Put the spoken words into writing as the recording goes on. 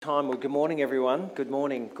Well, good morning, everyone. Good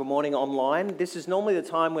morning. Good morning online. This is normally the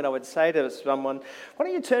time when I would say to someone, why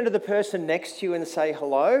don't you turn to the person next to you and say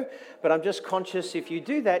hello? But I'm just conscious if you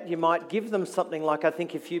do that, you might give them something like I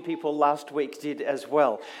think a few people last week did as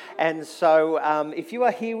well. And so if you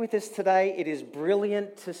are here with us today, it is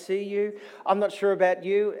brilliant to see you. I'm not sure about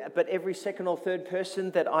you, but every second or third person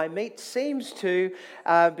that I meet seems to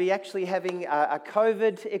be actually having a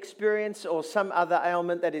COVID experience or some other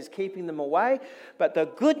ailment that is keeping them away. But the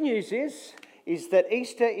good news is that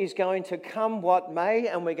Easter is going to come what may,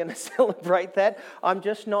 and we're going to celebrate that. I'm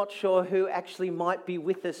just not sure who actually might be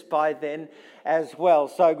with us by then as well.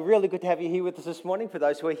 So really good to have you here with us this morning for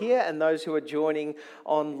those who are here and those who are joining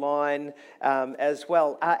online as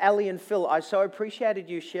well. Ali and Phil, I so appreciated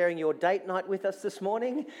you sharing your date night with us this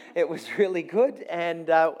morning. It was really good,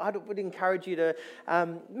 and I would encourage you to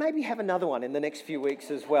maybe have another one in the next few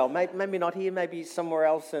weeks as well. Maybe not here, maybe somewhere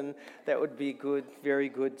else, and that would be good, very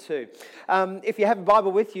good too. If you have a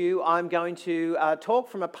Bible with you, I'm going to talk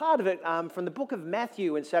from a part of it from the book of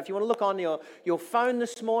Matthew. And so if you want to look on your phone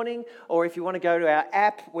this morning, or if you want to go to our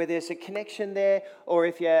app where there's a connection there, or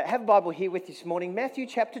if you have a Bible here with you this morning, Matthew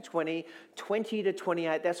chapter 20, 20 to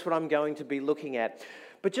 28, that's what I'm going to be looking at.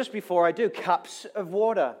 But just before I do, cups of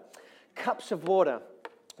water. Cups of water.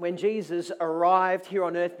 When Jesus arrived here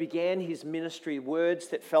on earth, began his ministry, words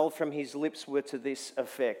that fell from his lips were to this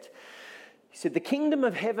effect. He said, the kingdom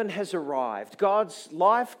of heaven has arrived. God's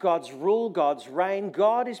life, God's rule, God's reign.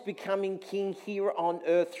 God is becoming king here on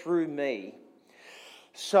earth through me.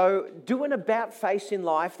 So do an about face in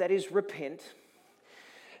life, that is repent.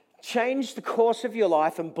 Change the course of your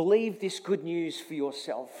life and believe this good news for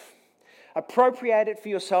yourself. Appropriate it for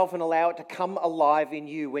yourself and allow it to come alive in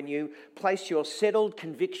you when you place your settled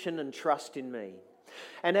conviction and trust in me.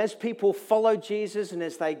 And as people followed Jesus and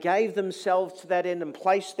as they gave themselves to that end and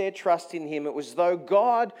placed their trust in him, it was as though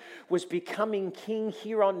God was becoming king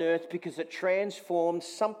here on earth because it transformed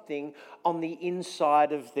something on the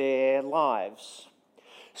inside of their lives.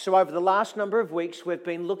 So over the last number of weeks, we've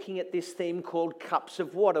been looking at this theme called cups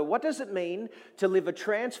of water. What does it mean to live a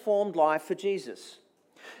transformed life for Jesus?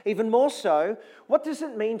 Even more so, what does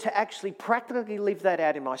it mean to actually practically live that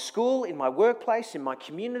out in my school, in my workplace, in my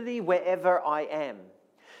community, wherever I am?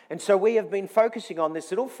 And so we have been focusing on this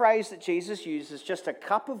little phrase that Jesus uses, just a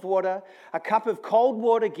cup of water, a cup of cold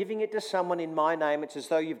water, giving it to someone in my name. It's as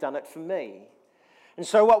though you've done it for me. And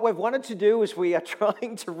so what we've wanted to do is we are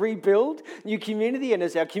trying to rebuild new community, and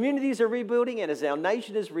as our communities are rebuilding and as our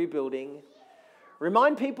nation is rebuilding,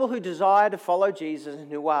 remind people who desire to follow Jesus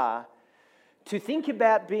and who are, to think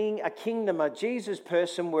about being a kingdom, a Jesus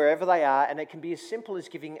person wherever they are, and it can be as simple as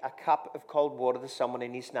giving a cup of cold water to someone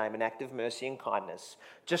in his name, an act of mercy and kindness.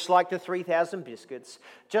 Just like the 3,000 biscuits,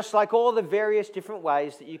 just like all the various different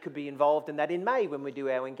ways that you could be involved in that in May when we do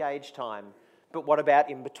our Engage time. But what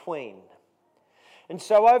about in between? And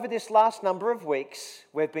so over this last number of weeks,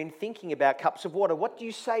 we've been thinking about cups of water. What do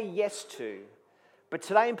you say yes to? But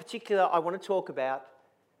today in particular, I want to talk about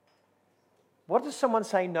what does someone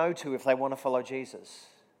say no to if they want to follow Jesus?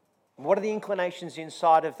 What are the inclinations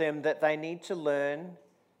inside of them that they need to learn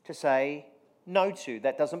to say no to?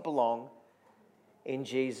 That doesn't belong in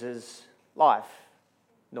Jesus' life,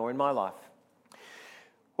 nor in my life.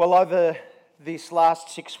 Well, over these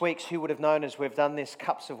last 6 weeks, who would have known as we've done this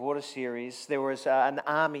Cups of Water series, there was an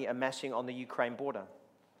army amassing on the Ukraine border.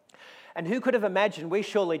 And who could have imagined, we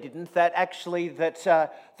surely didn't, that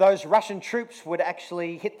those Russian troops would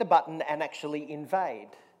actually hit the button and actually invade.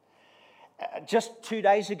 Just 2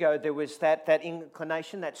 days ago, there was that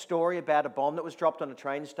inclination, that story about a bomb that was dropped on a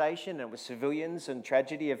train station, and it was civilians and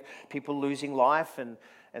tragedy of people losing life and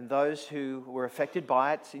those who were affected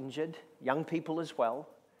by it, injured, young people as well.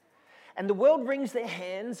 And the world wrings their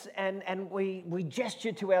hands and we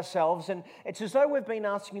gesture to ourselves, and it's as though we've been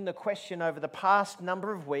asking the question over the past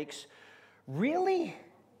number of weeks, really?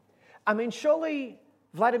 I mean, surely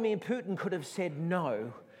Vladimir Putin could have said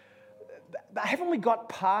no. But haven't we got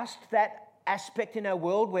past that aspect in our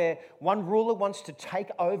world where one ruler wants to take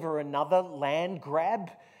over another land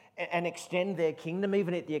grab and extend their kingdom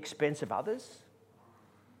even at the expense of others?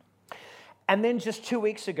 And then just 2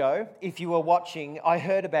 weeks ago, if you were watching, I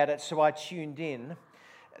heard about it, so I tuned in.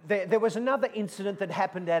 There was another incident that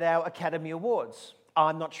happened at our Academy Awards.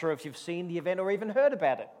 I'm not sure if you've seen the event or even heard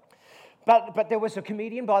about it. But there was a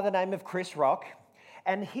comedian by the name of Chris Rock,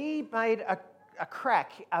 and he made a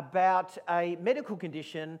crack about a medical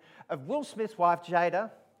condition of Will Smith's wife,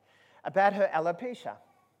 Jada, about her alopecia,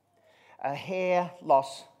 a hair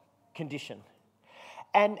loss condition.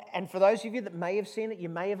 And for those of you that may have seen it, you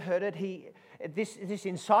may have heard it, this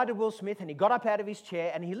incited Will Smith, and he got up out of his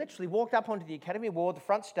chair and he literally walked up onto the Academy Award, the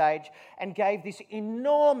front stage, and gave this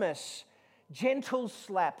enormous, gentle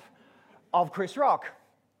slap of Chris Rock.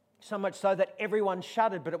 So much so that everyone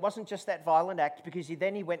shuddered, but it wasn't just that violent act, because he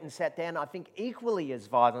went and sat down, I think equally as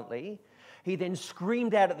violently. He then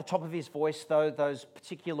screamed out at the top of his voice those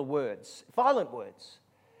particular words, violent words.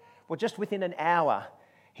 Well, just within an hour,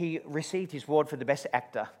 he received his award for the best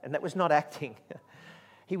actor, and that was not acting.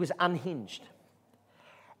 He was unhinged.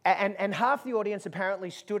 And half the audience apparently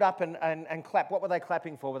stood up and clapped. What were they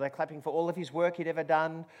clapping for? Were they clapping for all of his work he'd ever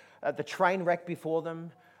done, the train wreck before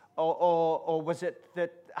them? Or was it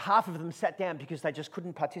that half of them sat down because they just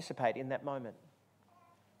couldn't participate in that moment?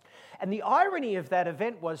 And the irony of that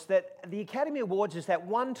event was that the Academy Awards is that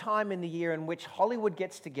one time in the year in which Hollywood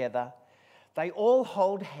gets together, they all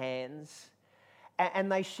hold hands,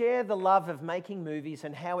 and they share the love of making movies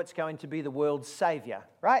and how it's going to be the world's saviour,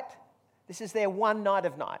 right? This is their one night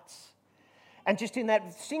of nights. And just in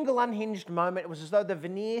that single unhinged moment, it was as though the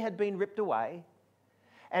veneer had been ripped away,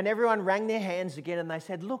 and everyone wrung their hands again and they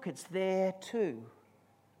said, look, it's there too.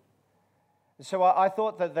 So I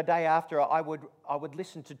thought that the day after I would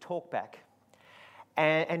listen to Talkback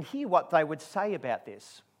and hear what they would say about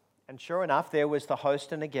this. And sure enough, there was the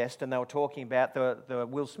host and a guest, and they were talking about the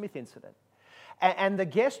Will Smith incident. And the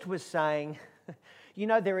guest was saying, you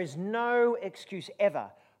know, there is no excuse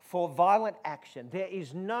ever for violent action. There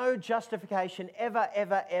is no justification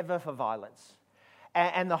ever for violence.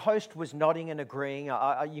 And the host was nodding and agreeing.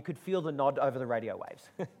 You could feel the nod over the radio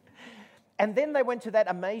waves. And then they went to that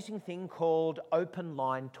amazing thing called open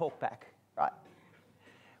line talkback, right?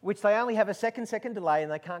 Which they only have a second delay,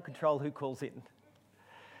 and they can't control who calls in.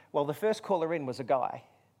 Well, the first caller in was a guy.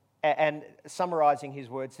 And summarising his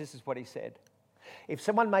words, this is what he said. If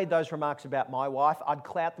someone made those remarks about my wife, I'd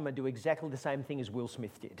clout them and do exactly the same thing as Will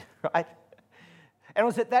Smith did, right? And it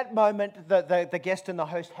was at that moment that the guest and the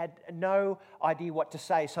host had no idea what to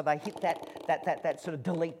say, so they hit that sort of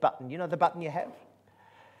delete button, you know, the button you have?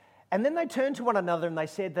 And then they turned to one another and they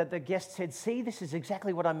said that the guest said, see, this is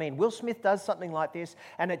exactly what I mean. Will Smith does something like this,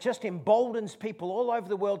 and it just emboldens people all over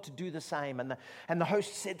the world to do the same. And the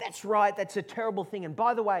host said, that's right, that's a terrible thing. And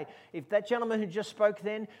by the way, if that gentleman who just spoke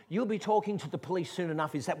then, you'll be talking to the police soon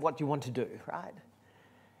enough. Is that what you want to do, right?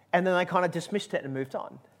 And then they kind of dismissed it and moved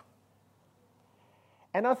on.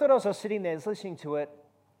 And I thought as I was sitting there listening to it,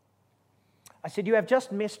 I said, you have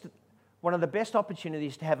just missed one of the best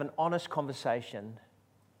opportunities to have an honest conversation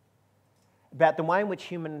about the way in which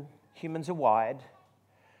humans are wired,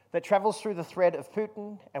 that travels through the thread of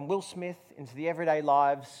Putin and Will Smith into the everyday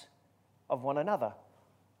lives of one another.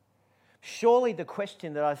 Surely the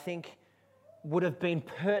question that I think would have been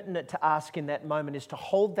pertinent to ask in that moment is to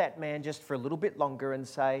hold that man just for a little bit longer and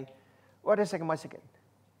say, wait a second.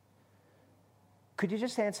 Could you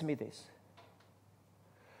just answer me this?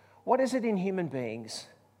 What is it in human beings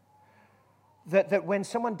that when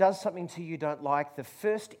someone does something to you don't like, the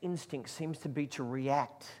first instinct seems to be to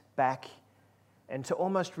react back and to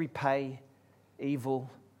almost repay evil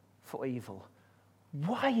for evil?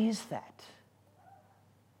 Why is that?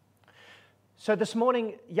 So this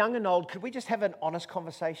morning, young and old, could we just have an honest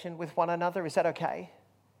conversation with one another? Is that okay?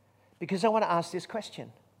 Because I want to ask this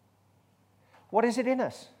question. What is it in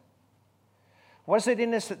us? What is it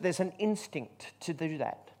in us that there's an instinct to do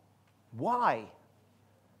that? Why?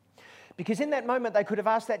 Because in that moment, they could have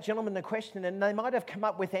asked that gentleman the question and they might have come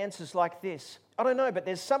up with answers like this. I don't know, but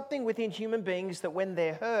there's something within human beings that when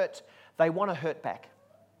they're hurt, they want to hurt back.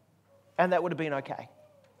 And that would have been okay.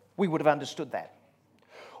 We would have understood that.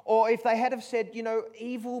 Or if they had have said, you know,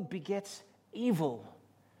 evil begets evil.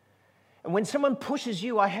 And when someone pushes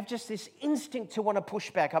you, I have just this instinct to want to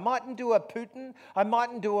push back. I mightn't do a Putin, I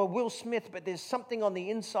mightn't do a Will Smith, but there's something on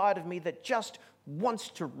the inside of me that just wants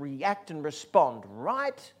to react and respond,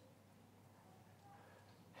 right?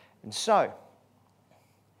 And so,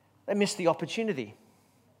 they missed the opportunity.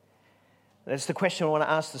 That's the question I want to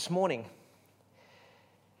ask this morning.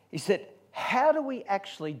 Is that how do we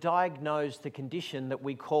actually diagnose the condition that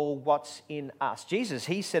we call what's in us? Jesus,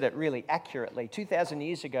 he said it really accurately 2,000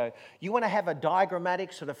 years ago. You want to have a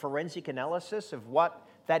diagrammatic sort of forensic analysis of what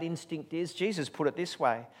that instinct is? Jesus put it this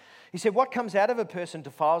way. He said, what comes out of a person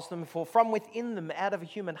defiles them, for from within them, out of a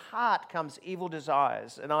human heart, comes evil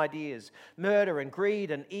desires and ideas, murder and greed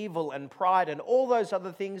and evil and pride and all those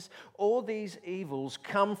other things. All these evils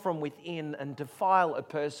come from within and defile a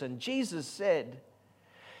person. Jesus said,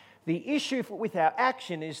 the issue with our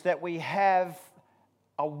action is that we have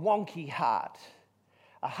a wonky heart,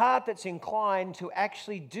 a heart that's inclined to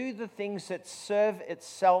actually do the things that serve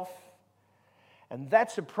itself. And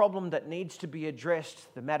that's a problem that needs to be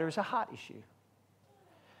addressed. The matter is a heart issue.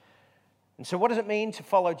 And so what does it mean to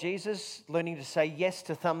follow Jesus? Learning to say yes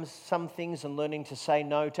to some things and learning to say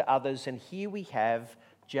no to others. And here we have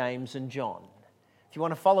James and John. If you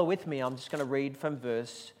want to follow with me, I'm just going to read from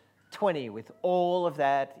verse 20 with all of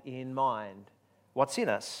that in mind. What's in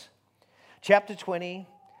us? Chapter 20,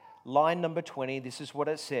 line number 20, this is what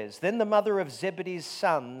it says. Then the mother of Zebedee's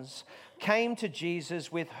sons came to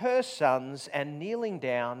Jesus with her sons and kneeling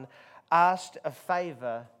down asked a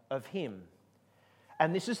favor of him.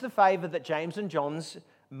 And this is the favor that James and John's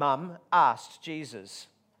mum asked Jesus.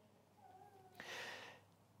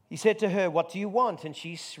 He said to her, "What do you want?" And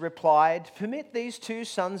she replied, "Permit these two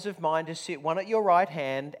sons of mine to sit, one at your right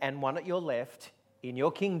hand and one at your left, in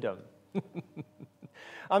your kingdom."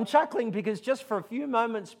 I'm chuckling because just for a few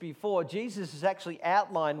moments before, Jesus has actually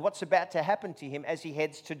outlined what's about to happen to him as he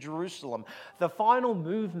heads to Jerusalem. The final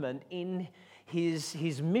movement in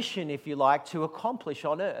his mission, if you like, to accomplish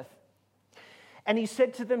on earth. And he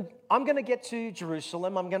said to them, I'm going to get to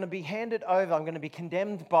Jerusalem. I'm going to be handed over. I'm going to be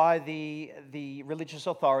condemned by the religious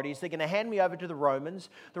authorities. They're going to hand me over to the Romans.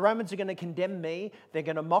 The Romans are going to condemn me. They're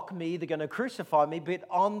going to mock me. They're going to crucify me. But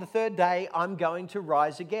on the third day, I'm going to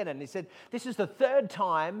rise again. And he said, this is the third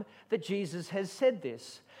time that Jesus has said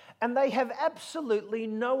this. And they have absolutely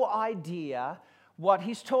no idea what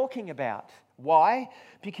he's talking about. Why?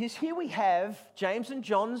 Because here we have James and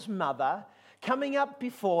John's mother coming up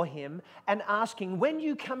before him and asking, when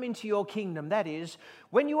you come into your kingdom, that is,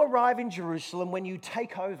 when you arrive in Jerusalem, when you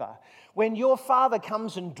take over, when your father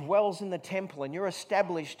comes and dwells in the temple and you're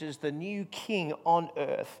established as the new king on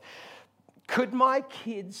earth, could my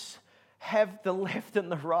kids have the left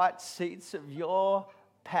and the right seats of your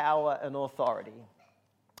power and authority?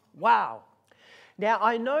 Wow. Now,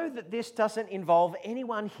 I know that this doesn't involve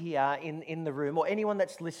anyone here in the room or anyone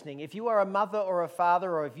that's listening. If you are a mother or a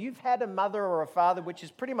father, or if you've had a mother or a father, which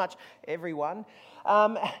is pretty much everyone,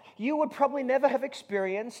 you would probably never have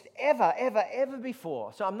experienced ever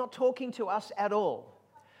before. So I'm not talking to us at all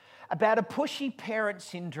about a pushy parent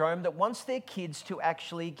syndrome that wants their kids to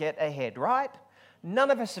actually get ahead, right?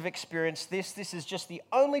 None of us have experienced this. This is just the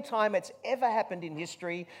only time it's ever happened in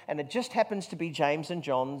history, and it just happens to be James and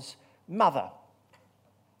John's mother.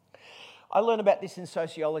 I learned about this in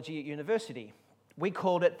sociology at university. We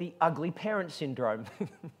called it the ugly parent syndrome.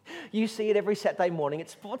 You see it every Saturday morning at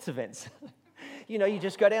sports events. You know, you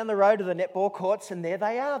just go down the road to the netball courts and there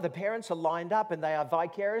they are. The parents are lined up and they are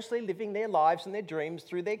vicariously living their lives and their dreams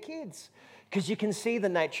through their kids, because you can see the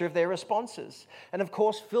nature of their responses. And of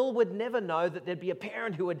course, Phil would never know that there'd be a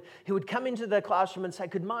parent who would come into the classroom and say,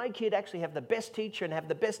 could my kid actually have the best teacher and have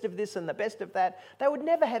the best of this and the best of that? They would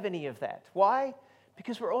never have any of that. Why?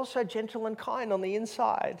 Because we're all so gentle and kind on the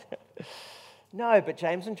inside. No, but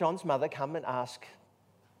James and John's mother come and ask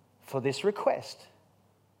for this request.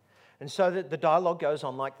 And so the dialogue goes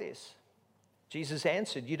on like this. Jesus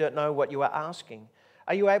answered, "You don't know what you are asking.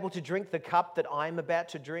 Are you able to drink the cup that I'm about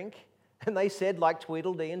to drink?" And they said, like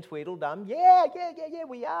Tweedledee and Tweedledum, yeah,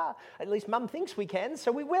 we are. At least Mum thinks we can,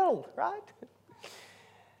 so we will, right?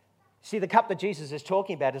 See, the cup that Jesus is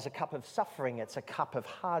talking about is a cup of suffering. It's a cup of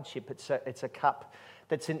hardship. It's a cup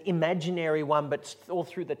that's an imaginary one, but all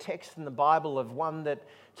through the text in the Bible of one that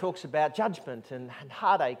talks about judgment and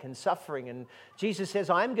heartache and suffering. And Jesus says,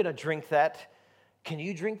 I'm going to drink that. Can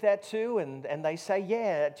you drink that too? And they say,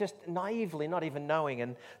 yeah, just naively, not even knowing.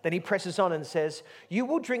 And then he presses on and says, you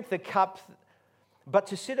will drink the cup, but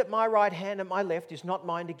to sit at my right hand and my left is not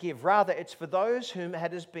mine to give. Rather, it's for those whom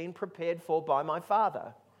it has been prepared for by my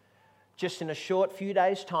Father. Just in a short few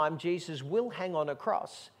days' time, Jesus will hang on a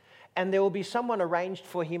cross, and there will be someone arranged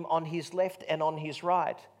for him on his left and on his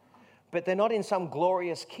right. But they're not in some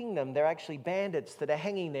glorious kingdom. They're actually bandits that are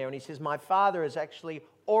hanging there. And he says, my Father has actually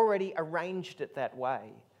already arranged it that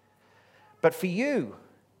way. But for you,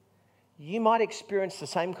 you might experience the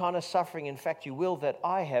same kind of suffering. In fact, you will, that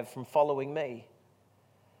I have from following me.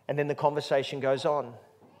 And then the conversation goes on.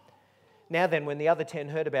 Now then, when the other 10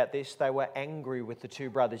 heard about this, they were angry with the two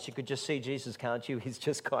brothers. You could just see Jesus, can't you? He's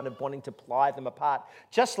just kind of wanting to ply them apart.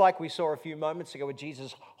 Just like we saw a few moments ago with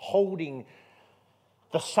Jesus holding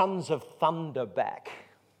the sons of thunder back.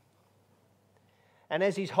 And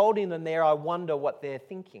as he's holding them there, I wonder what they're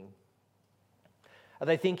thinking. Are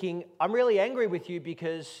they thinking, I'm really angry with you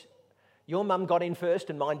because your mum got in first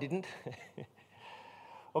and mine didn't?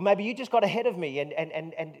 Or maybe you just got ahead of me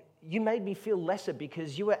and you made me feel lesser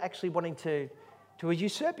because you were actually wanting to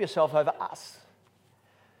usurp yourself over us.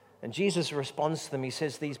 And Jesus responds to them. He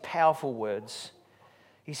says these powerful words.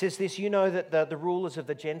 He says this, you know that the rulers of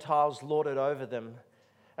the Gentiles lord it over them,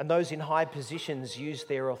 and those in high positions use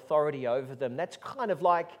their authority over them. That's kind of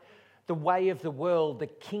like the way of the world, the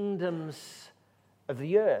kingdoms of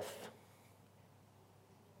the earth.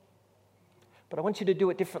 But I want you to do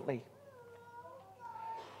it differently.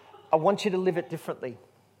 I want you to live it differently.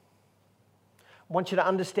 I want you to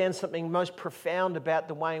understand something most profound about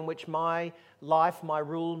the way in which my life, my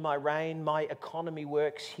rule, my reign, my economy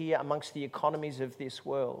works here amongst the economies of this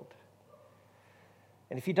world.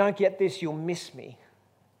 And if you don't get this, you'll miss me.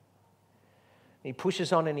 He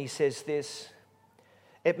pushes on and he says this,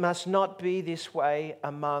 it must not be this way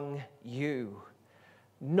among you,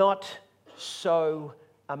 not so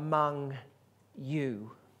among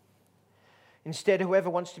you. Instead, whoever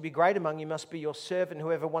wants to be great among you must be your servant.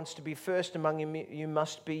 Whoever wants to be first among you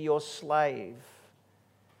must be your slave.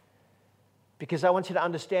 Because I want you to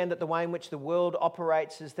understand that the way in which the world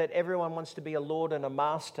operates is that everyone wants to be a lord and a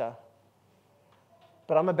master.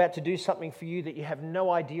 But I'm about to do something for you that you have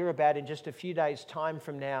no idea about in just a few days' time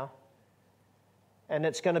from now. And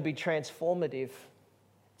it's going to be transformative.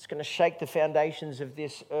 It's going to shake the foundations of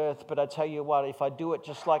this earth. But I tell you what, if I do it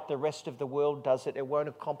just like the rest of the world does it, it won't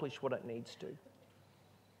accomplish what it needs to.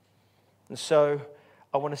 And so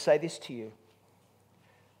I want to say this to you.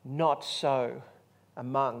 Not so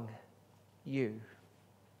among you.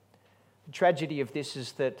 The tragedy of this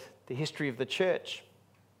is that the history of the church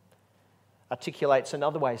articulates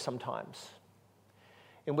another way sometimes,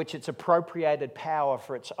 in which it's appropriated power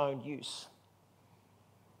for its own use,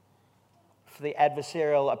 for the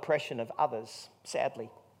adversarial oppression of others, sadly.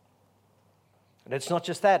 And it's not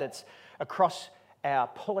just that, it's across our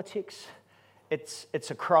politics,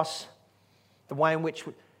 it's across the way in which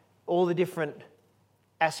all the different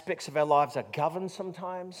aspects of our lives are governed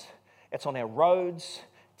sometimes. It's on our roads,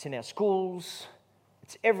 it's in our schools,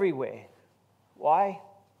 it's everywhere. Why?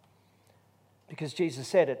 Because Jesus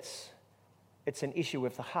said it's an issue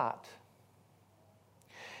of the heart.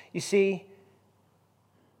 You see,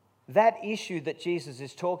 that issue that Jesus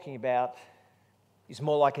is talking about is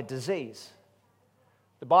more like a disease.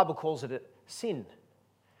 The Bible calls it a sin.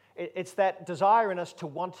 It's that desire in us to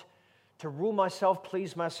want to rule myself,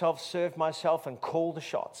 please myself, serve myself, and call the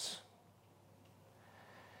shots.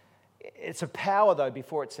 It's a power, though,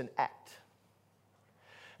 before it's an act.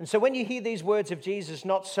 And so when you hear these words of Jesus,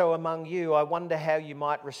 not so among you, I wonder how you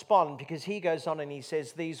might respond, because he goes on and he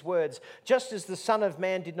says these words, just as the Son of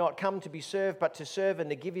Man did not come to be served, but to serve and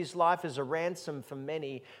to give his life as a ransom for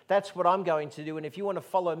many. That's what I'm going to do. And if you want to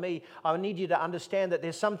follow me, I need you to understand that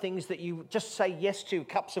there's some things that you just say yes to,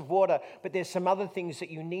 cups of water, but there's some other things that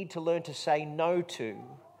you need to learn to say no to,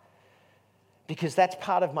 because that's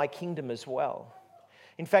part of my kingdom as well.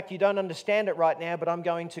 In fact, you don't understand it right now, but I'm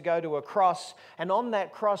going to go to a cross. And on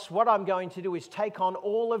that cross, what I'm going to do is take on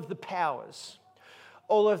all of the powers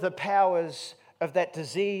of that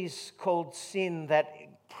disease called sin, that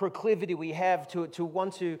proclivity we have to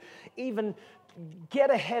want to even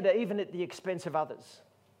get ahead, even at the expense of others.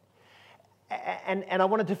 And I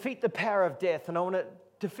want to defeat the power of death, and I want to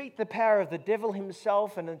defeat the power of the devil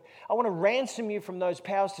himself, and I want to ransom you from those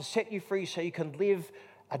powers to set you free so you can live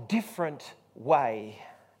a different way.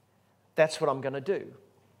 That's what I'm going to do.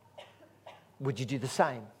 Would you do the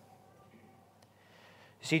same?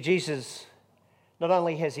 See, Jesus, not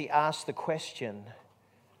only has he asked the question,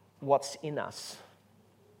 what's in us?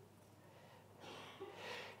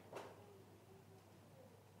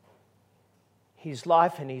 His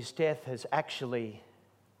life and his death has actually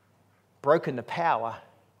broken the power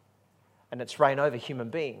and its reign over human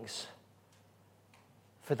beings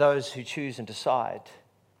for those who choose and decide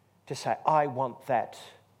to say, I want that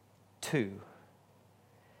too.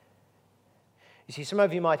 You see, some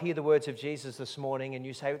of you might hear the words of Jesus this morning and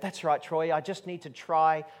you say, that's right, Troy, I just need to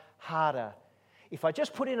try harder. If I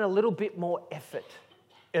just put in a little bit more effort,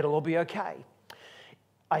 it'll all be okay.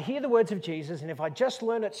 I hear the words of Jesus, and if I just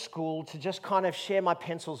learn at school to just kind of share my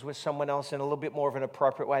pencils with someone else in a little bit more of an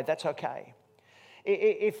appropriate way, that's okay.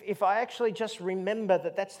 If I actually just remember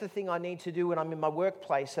that that's the thing I need to do when I'm in my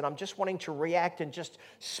workplace and I'm just wanting to react and just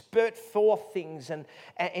spurt forth things, and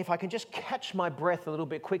if I can just catch my breath a little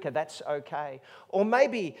bit quicker, that's okay. Or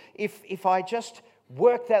maybe if I just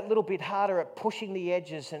work that little bit harder at pushing the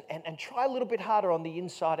edges and try a little bit harder on the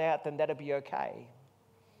inside out, then that'd be okay.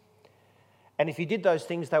 And if you did those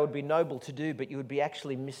things, they would be noble to do, but you would be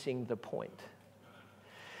actually missing the point.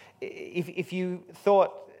 If you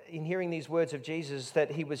thought in hearing these words of Jesus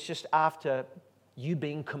that he was just after you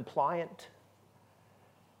being compliant,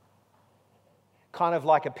 kind of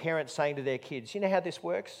like a parent saying to their kids, you know how this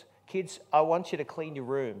works? Kids, I want you to clean your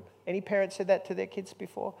room. Any parent said that to their kids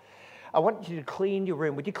before? I want you to clean your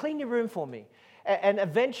room. Would you clean your room for me? And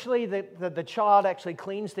eventually the child actually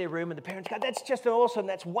cleans their room and the parents go, that's just awesome,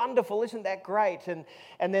 that's wonderful, isn't that great? And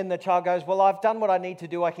then the child goes, well, I've done what I need to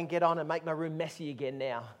do, I can get on and make my room messy again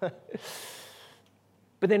now.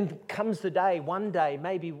 But then comes the day, one day,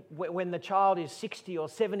 maybe when the child is 60 or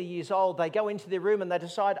 70 years old, they go into their room and they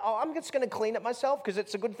decide, I'm just going to clean it myself because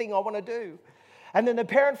it's a good thing I want to do. And then the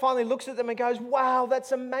parent finally looks at them and goes, wow,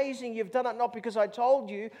 that's amazing. You've done it not because I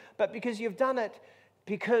told you, but because you've done it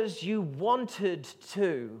because you wanted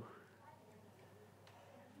to.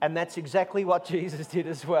 And that's exactly what Jesus did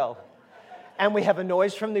as well. And we have a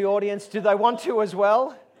noise from the audience. Do they want to as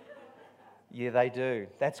well? Yeah, they do.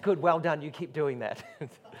 That's good. Well done. You keep doing that.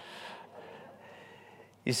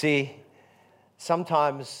 You see,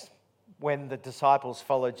 sometimes when the disciples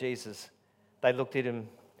followed Jesus, they looked at him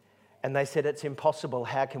and they said, it's impossible.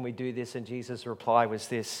 How can we do this? And Jesus' reply was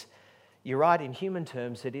this: you're right, in human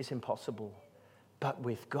terms, it is impossible. But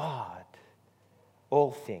with God,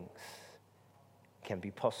 all things can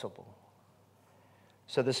be possible.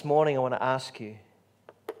 So this morning, I want to ask you,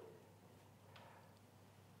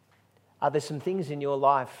 are there some things in your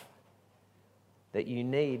life that you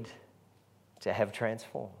need to have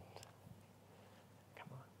transformed? Come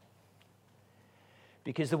on.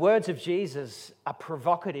 Because the words of Jesus are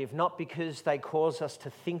provocative, not because they cause us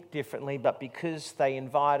to think differently, but because they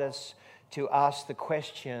invite us to ask the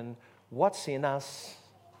question, what's in us?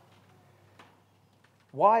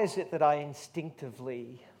 Why is it that I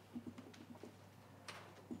instinctively...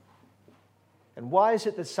 And why is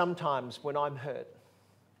it that sometimes when I'm hurt,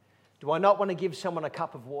 do I not want to give someone a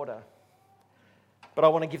cup of water, but I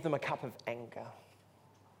want to give them a cup of anger?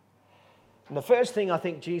 And the first thing I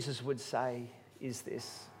think Jesus would say is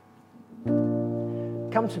this: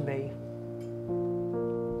 come to me,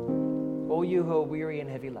 all you who are weary and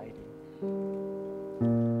heavy laden.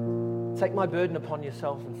 Take my burden upon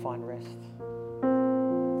yourself and find rest.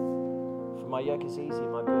 For my yoke is easy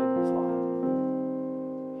and my burden is light.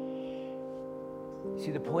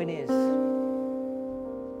 See, the point is,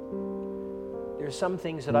 there are some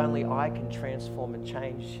things that only I can transform and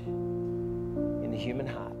change in the human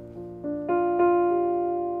heart.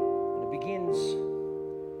 And it begins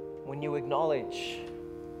when you acknowledge,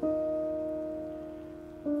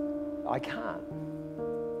 I can't.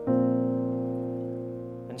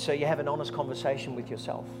 And so you have an honest conversation with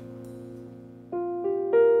yourself.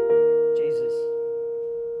 Jesus,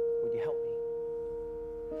 would you help me?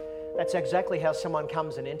 That's exactly how someone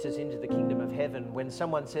comes and enters into the kingdom of heaven. When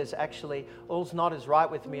someone says, actually, all's not as right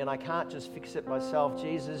with me and I can't just fix it myself.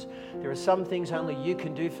 Jesus, there are some things only you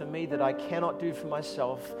can do for me that I cannot do for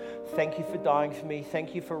myself. Thank you for dying for me.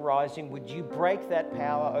 Thank you for rising. Would you break that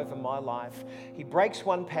power over my life? He breaks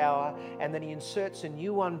one power and then he inserts a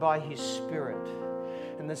new one by his Spirit.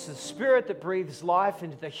 And it's the Spirit that breathes life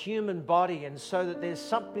into the human body, and so that there's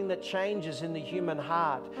something that changes in the human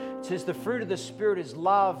heart. It says the fruit of the Spirit is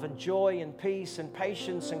love and joy and peace and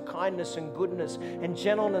patience and kindness and goodness and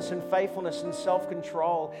gentleness and faithfulness and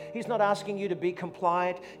self-control. He's not asking you to be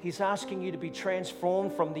compliant. He's asking you to be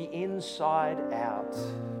transformed from the inside out.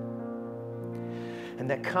 And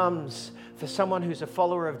that comes for someone who's a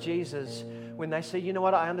follower of Jesus when they say, you know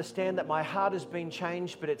what, I understand that my heart has been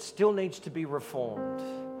changed, but it still needs to be reformed.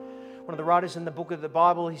 One of the writers in the book of the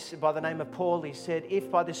Bible, he said, by the name of Paul, he said,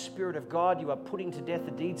 if by the Spirit of God you are putting to death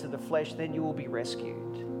the deeds of the flesh, then you will be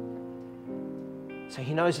rescued. So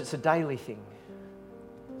he knows it's a daily thing.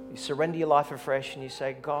 You surrender your life afresh and you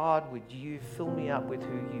say, God, would you fill me up with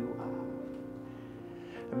who you are?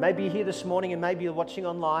 And maybe you're here this morning and maybe you're watching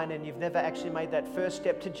online and you've never actually made that first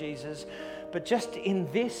step to Jesus. But just in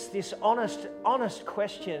this honest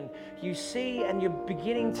question, you see and you're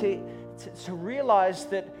beginning to realize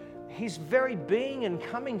that his very being and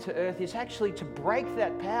coming to earth is actually to break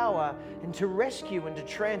that power and to rescue and to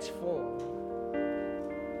transform.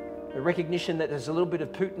 A recognition that there's a little bit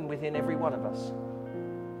of Putin within every one of us.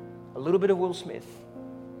 A little bit of Will Smith.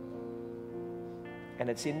 And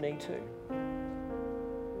it's in me too.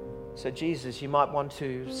 So Jesus, you might want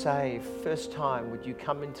to say, first time, would you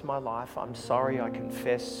come into my life? I'm sorry, I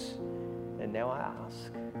confess, and now I ask,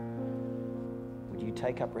 would you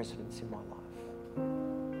take up residence in my life?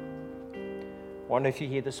 I wonder if you're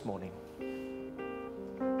here this morning.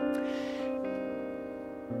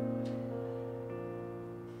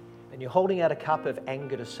 And you're holding out a cup of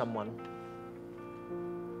anger to someone.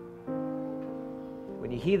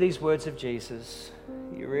 When you hear these words of Jesus,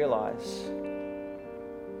 you realize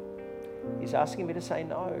he's asking me to say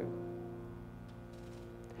no.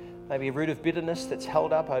 Maybe a root of bitterness that's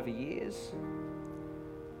held up over years.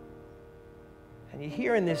 And you're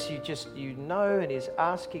hearing this, you know, and he's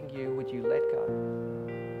asking you, would you let go?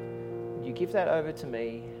 Would you give that over to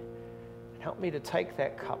me and help me to take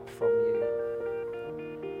that cup from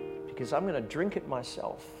you? Because I'm going to drink it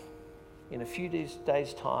myself in a few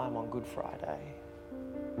days' time on Good Friday.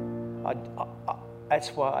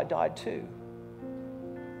 That's why I died too.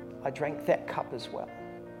 I drank that cup as well.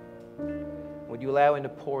 Would you allow him to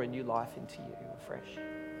pour a new life into you afresh?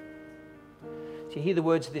 To hear the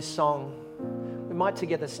words of this song, we might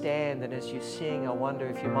together stand, and as you sing, I wonder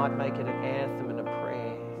if you might make it an anthem and a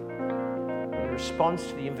prayer, in response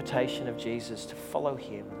to the invitation of Jesus to follow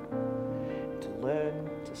him, to learn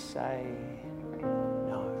to say,